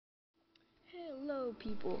Hello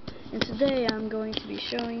people, and today I'm going to be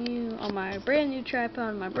showing you on my brand new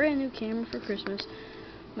tripod, my brand new camera for Christmas,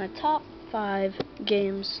 my top 5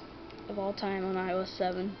 games of all time on iOS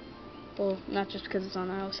 7. Well, not just because it's on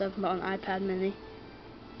iOS 7, but on iPad mini.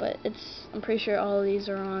 But I'm pretty sure all of these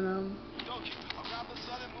are on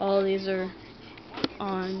all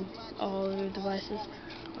other devices.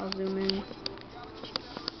 I'll zoom in.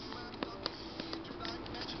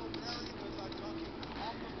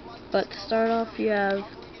 But to start off, you have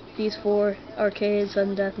these 4: Arcade,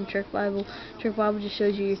 Sudden Death, and Trick Bible. Trick Bible just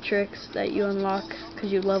shows you your tricks that you unlock because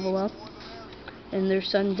you level up. And there's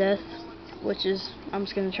Sudden Death, which is, I'm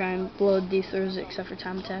just going to try and load these through except for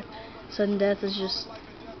Time Attack. Sudden Death is just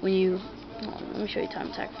when you, let me show you Time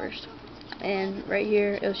Attack first. And right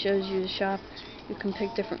here, it shows you the shop. You can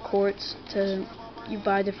pick different courts you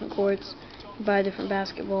buy different courts, you buy different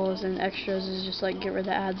basketballs, and extras is just like get rid of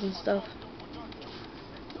the ads and stuff.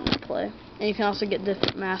 Play. And you can also get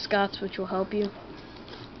different mascots, which will help you.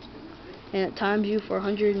 And it times you for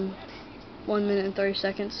 101 minute and 30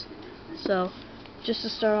 seconds. So, just to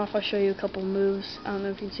start off, I'll show you a couple moves. I don't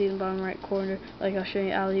know if you can see in the bottom right corner. Like, I'll show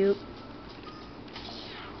you alley-oop,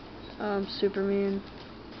 Superman,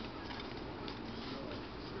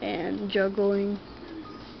 and juggling.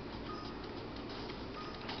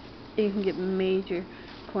 You can get major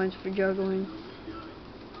points for juggling.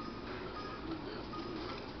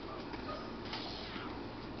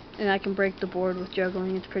 And I can break the board with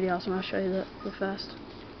juggling. It's pretty awesome. I'll show you that real fast.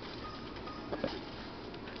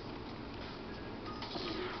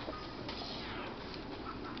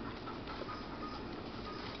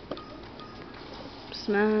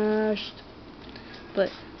 Smashed.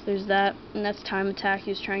 But there's that, and that's Time Attack.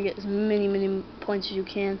 You just try and get as many points as you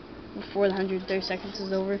can before the 130 seconds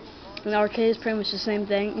is over. And Arcade is pretty much the same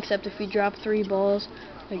thing, except if you drop 3 balls,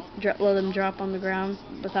 like let them drop on the ground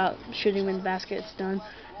without shooting them in the basket, it's done.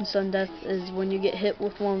 And Sudden Death is when you get hit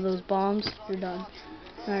with one of those bombs, you're done.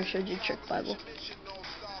 And I showed you Trick Bible.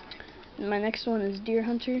 And my next one is Deer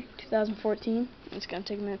Hunter 2014. It's going to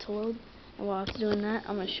take a minute to load. And while it's doing that,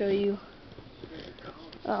 I'm going to show you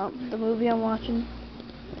the movie I'm watching.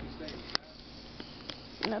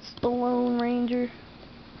 And that's The Lone Ranger.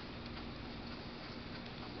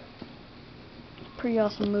 Pretty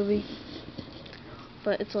awesome movie.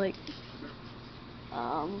 But it's like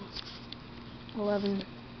 11.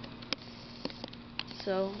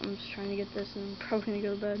 So I'm just trying to get this, and I'm probably gonna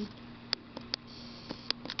go to bed.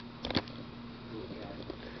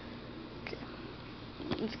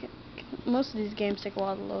 Okay. Most of these games take a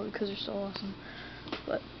while to load because they're so awesome.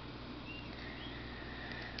 But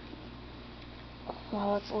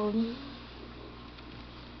while it's loading,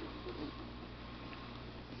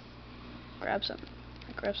 grab something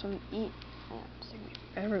to eat. Oh, it's taking me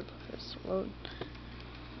forever for this to load.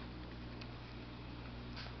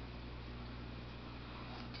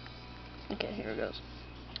 Okay, here it goes.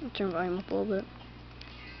 I'll turn volume up a little bit.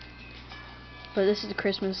 But this is the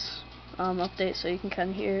Christmas update, so you can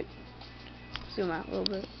kind of hear it. Zoom out a little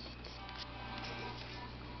bit.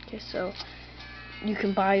 Okay, so you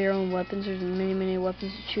can buy your own weapons. There's many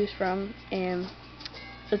weapons to choose from, and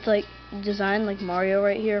it's like designed like Mario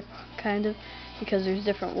right here, kind of, because there's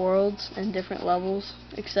different worlds and different levels.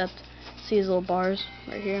 Except see these little bars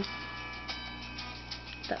right here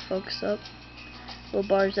that focus up. Little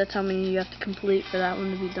bars, that's how many you have to complete for that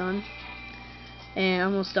one to be done. And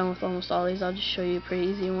I'm almost done with almost all these. I'll just show you a pretty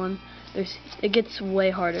easy one. It gets way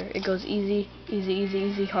harder. It goes easy,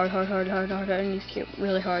 hard, and you get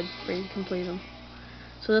really hard for you to complete them.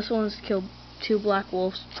 So this one's to kill 2 black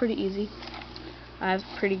wolves. Pretty easy. I have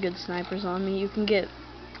pretty good snipers on me. You can get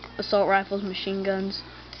assault rifles, machine guns,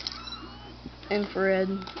 infrared.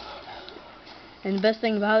 And the best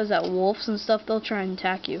thing about it is that wolves and stuff, they'll try and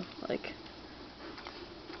attack you. Like,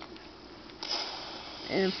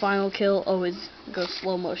 and final kill always goes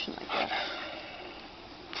slow motion like that.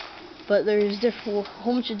 But there's a whole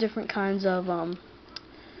bunch of different kinds of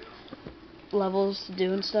levels to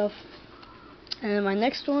do and stuff. And then my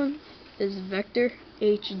next one is Vector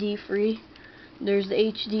HD free. There's the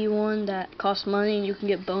HD one that costs money and you can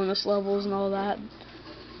get bonus levels and all that.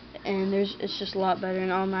 And it's just a lot better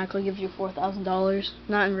and automatically gives you $4,000.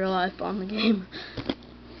 Not in real life, but on the game.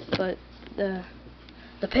 But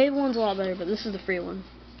the paid one's a lot better, but this is the free one.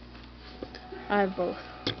 I have both.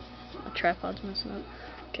 My tripod's messing up.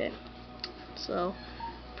 Okay, so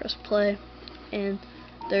press play, and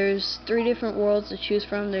there's 3 different worlds to choose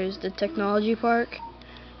from. There's the technology park,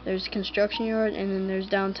 there's construction yard, and then there's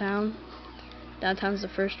downtown. Downtown's the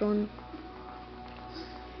first one.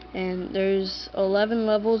 And there's 11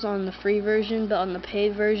 levels on the free version, but on the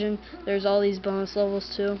paid version, there's all these bonus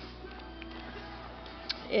levels too.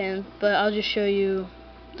 But I'll just show you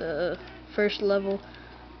the first level,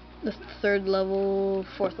 the third level,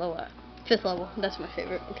 fourth level, fifth level. That's my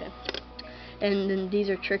favorite. Okay. And then these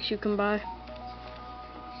are tricks you can buy,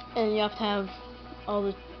 and you have to have all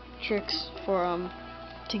the tricks for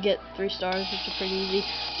to get 3 stars, which are pretty easy.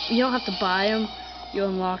 You don't have to buy them; you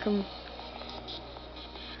unlock them,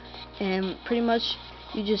 and pretty much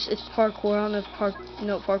it's parkour. I don't know if you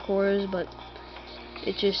know what parkour is, but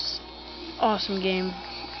it's just awesome game.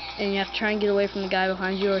 And you have to try and get away from the guy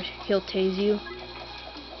behind you, or he'll tase you.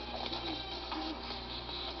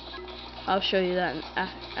 I'll show you that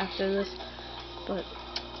after this. But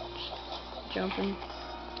jumping,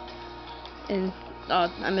 and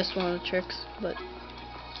I missed one of the tricks, but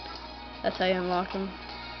that's how you unlock them.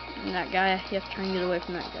 And that guy, you have to try and get away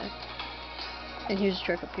from that guy. And here's a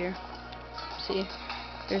trick up here. See,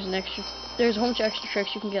 there's a whole bunch of extra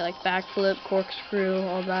tricks you can get, like backflip, corkscrew,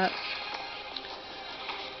 all that.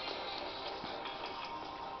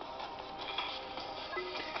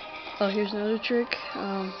 Oh, here's another trick.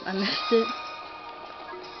 I missed it.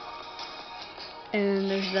 And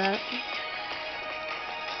there's that.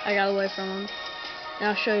 I got away from him. And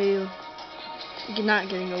I'll show you not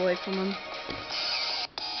getting away from him.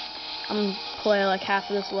 I'm gonna play like half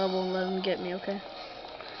of this level and let him get me, okay?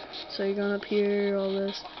 So you're going up here, all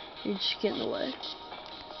this. You're just getting away.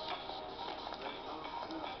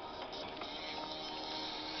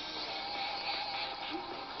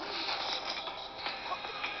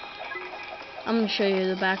 I'm gonna show you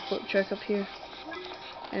the backflip trick up here,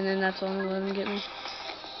 and then that's all I'm gonna let him get me.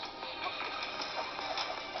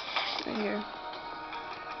 Right here.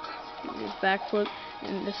 This backflip,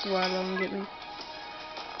 and this is where I let him get me.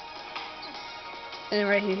 And then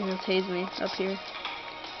right here, he'll tase me up here.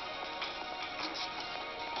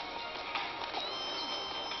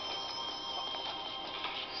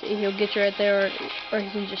 See, he'll get you right there, or he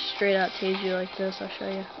can just straight out tase you like this. I'll show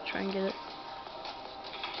you. I'll try and get it.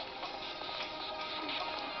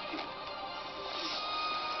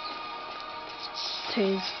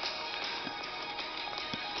 Tase.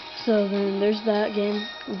 So then there's that game,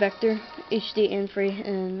 Vector, HD and free,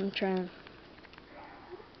 and I'm trying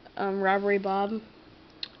Robbery Bob,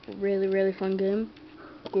 really fun game.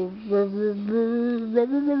 Sorry,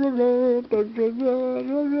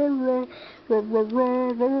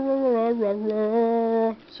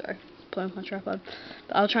 playing with my tripod.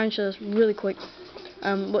 But I'll try and show this really quick.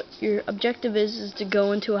 What your objective is to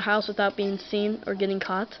go into a house without being seen or getting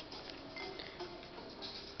caught.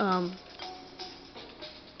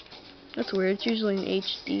 That's weird. It's usually in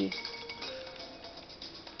HD.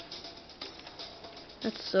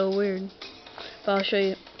 That's so weird. But I'll show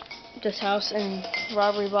you this house and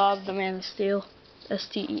Robbery Bob, the Man of Steel,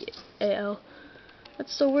 S-T-E-A-L.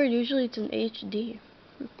 That's so weird. Usually it's in HD.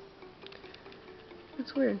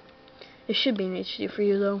 That's weird. It should be in HD for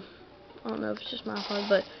you though. I don't know if it's just my fault,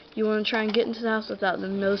 but you want to try and get into the house without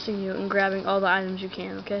them noticing you and grabbing all the items you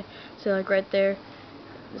can. Okay. So like right there.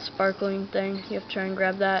 The sparkling thing, you have to try and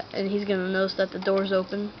grab that, and he's gonna notice that the door's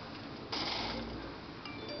open,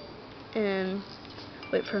 and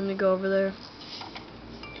wait for him to go over there,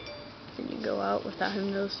 and you go out without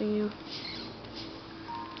him noticing you.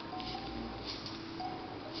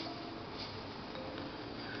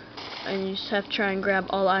 And you just have to try and grab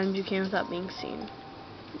all the items you can without being seen.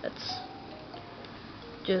 That's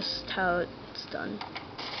just how it's done.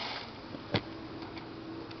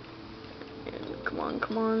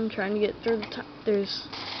 Come on, trying to get through the time. There's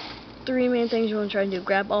 3 main things you want to try and do.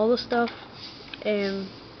 Grab all the stuff and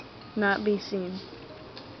not be seen.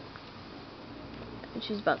 And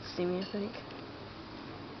she's about to see me, I think.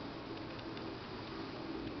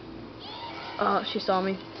 Oh, she saw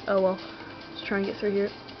me. Oh well. Let's try and get through here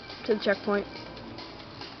to the checkpoint.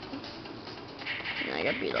 And I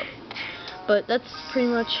got beat up. But that's pretty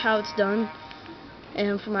much how it's done.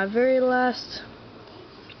 And for my very last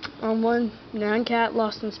one, Nyan Cat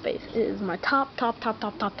Lost in Space. It is my top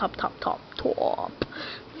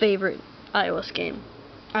favorite iOS game.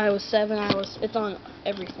 iOS 7, it's on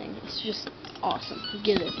everything. It's just awesome.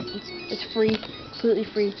 Get it. It's free, completely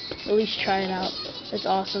free. At least try it out. It's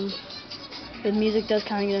awesome. The music does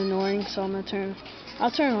kind of get annoying, so I'll turn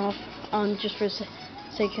it off just for the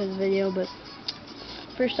sake of the video. But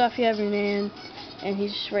first off, you have your Nan, and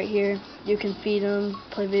he's just right here. You can feed him,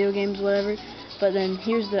 play video games, whatever. But then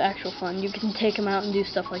here's the actual fun. You can take them out and do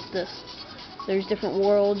stuff like this. There's different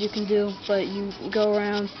worlds you can do, but you go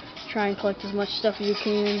around, try and collect as much stuff as you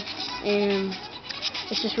can, and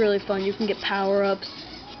it's just really fun. You can get power-ups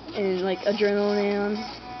and like adrenaline,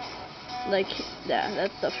 like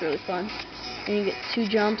that stuff's really fun. And you get 2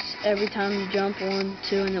 jumps every time you jump, 1,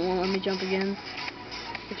 2, and it won't let me jump again.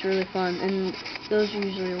 It's really fun, and those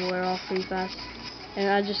usually wear off pretty fast. And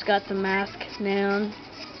I just got the mask Neon,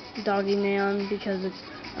 Doggy Neon, because it's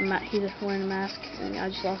he's wearing a mask, and I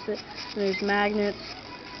just lost it. And there's magnets,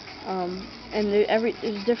 and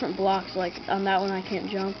there's different blocks. Like on that one, I can't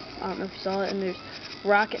jump. I don't know if you saw it. And there's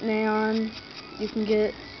Rocket Neon you can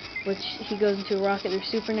get, which he goes into a rocket. There's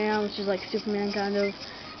Super Neon, which is like Superman kind of.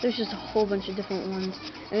 There's just a whole bunch of different ones.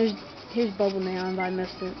 And here's Bubble Neon, but I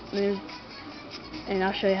missed it. And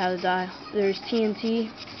I'll show you how to die. There's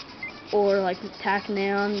TNT, or like attack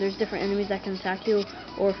Neon. There's different enemies that can attack you,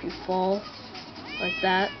 or if you fall like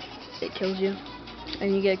that, it kills you,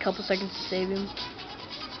 and you get a couple seconds to save him.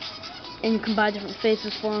 And you can buy different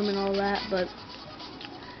faces for him and all that. But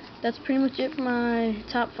that's pretty much it for my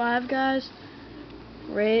top 5, guys.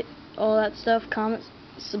 Rate, all that stuff, comment,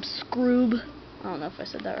 subscribe. I don't know if I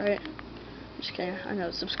said that right. Just kidding. I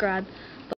know, subscribe.